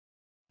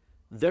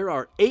There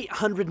are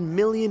 800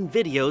 million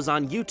videos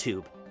on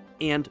YouTube,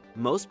 and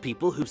most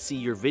people who see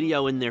your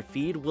video in their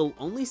feed will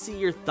only see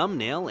your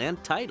thumbnail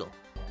and title.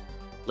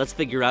 Let's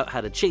figure out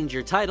how to change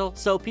your title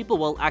so people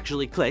will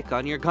actually click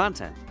on your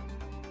content.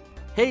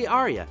 Hey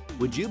Arya,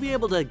 would you be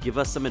able to give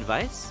us some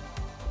advice?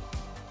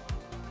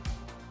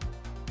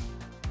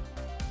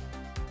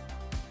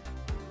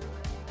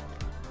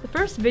 The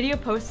first video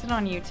posted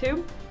on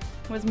YouTube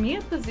was me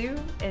at the zoo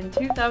in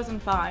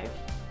 2005.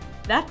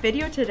 That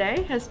video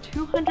today has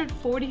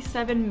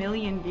 247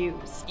 million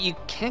views. You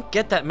can't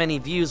get that many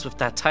views with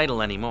that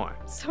title anymore.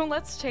 So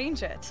let's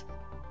change it.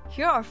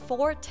 Here are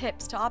 4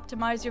 tips to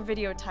optimize your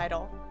video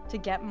title to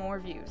get more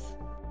views.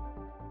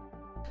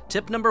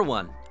 Tip number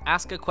 1,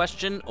 ask a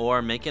question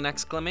or make an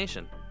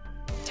exclamation.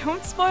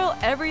 Don't spoil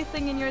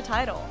everything in your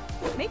title.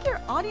 Make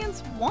your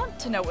audience want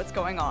to know what's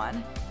going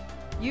on.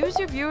 Use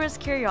your viewers'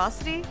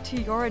 curiosity to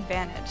your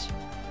advantage.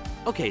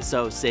 Okay,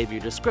 so save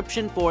your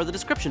description for the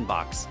description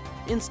box.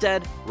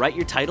 Instead, write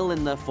your title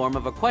in the form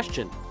of a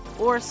question,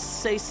 or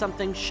say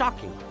something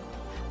shocking.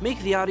 Make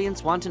the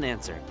audience want an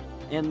answer,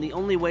 and the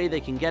only way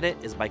they can get it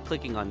is by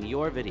clicking on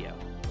your video.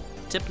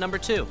 Tip number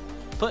 2,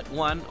 put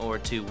 1 or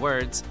 2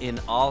 words in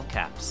all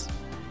caps.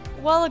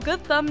 While a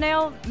good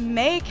thumbnail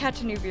may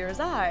catch a new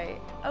viewer's eye,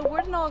 a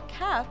word in all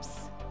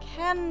caps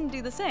can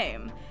do the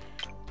same.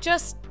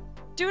 Just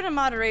do it in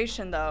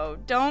moderation though,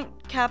 don't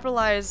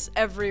capitalize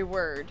every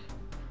word.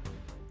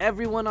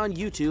 Everyone on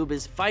YouTube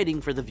is fighting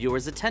for the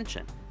viewer's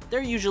attention.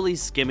 They're usually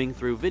skimming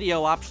through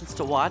video options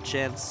to watch,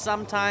 and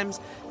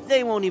sometimes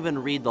they won't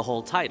even read the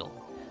whole title.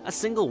 A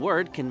single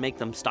word can make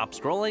them stop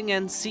scrolling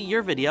and see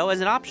your video as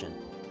an option.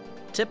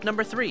 Tip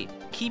number 3,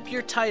 keep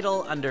your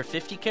title under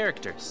 50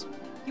 characters.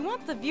 You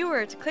want the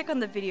viewer to click on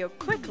the video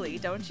quickly,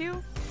 don't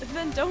you?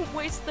 Then don't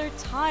waste their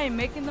time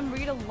making them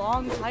read a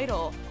long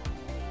title.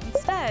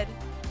 Instead,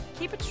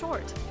 keep it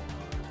short.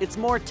 It's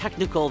more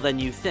technical than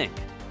you think.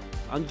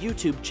 On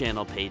YouTube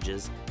channel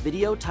pages,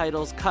 video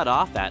titles cut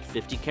off at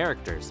 50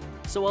 characters,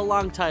 so a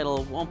long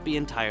title won't be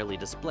entirely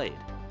displayed.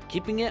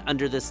 Keeping it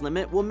under this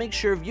limit will make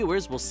sure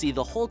viewers will see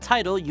the whole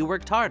title you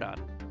worked hard on.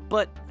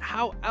 But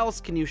how else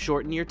can you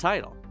shorten your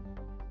title?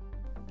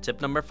 Tip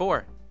number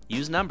 4,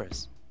 use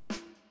numbers.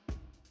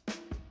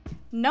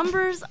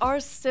 Numbers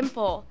are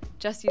simple.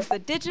 Just use the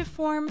digit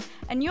form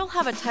and you'll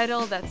have a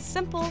title that's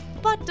simple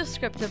but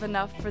descriptive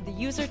enough for the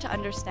user to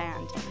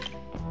understand.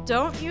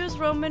 Don't use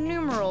Roman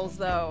numerals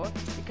though,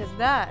 because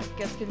that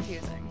gets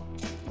confusing.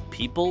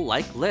 People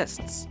like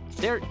lists.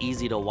 They're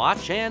easy to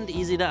watch and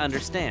easy to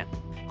understand.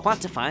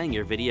 Quantifying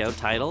your video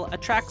title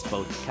attracts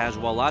both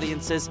casual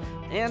audiences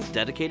and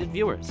dedicated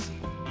viewers.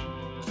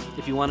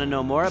 If you want to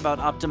know more about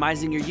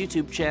optimizing your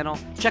YouTube channel,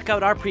 check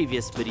out our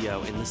previous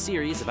video in the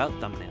series about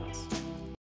thumbnails.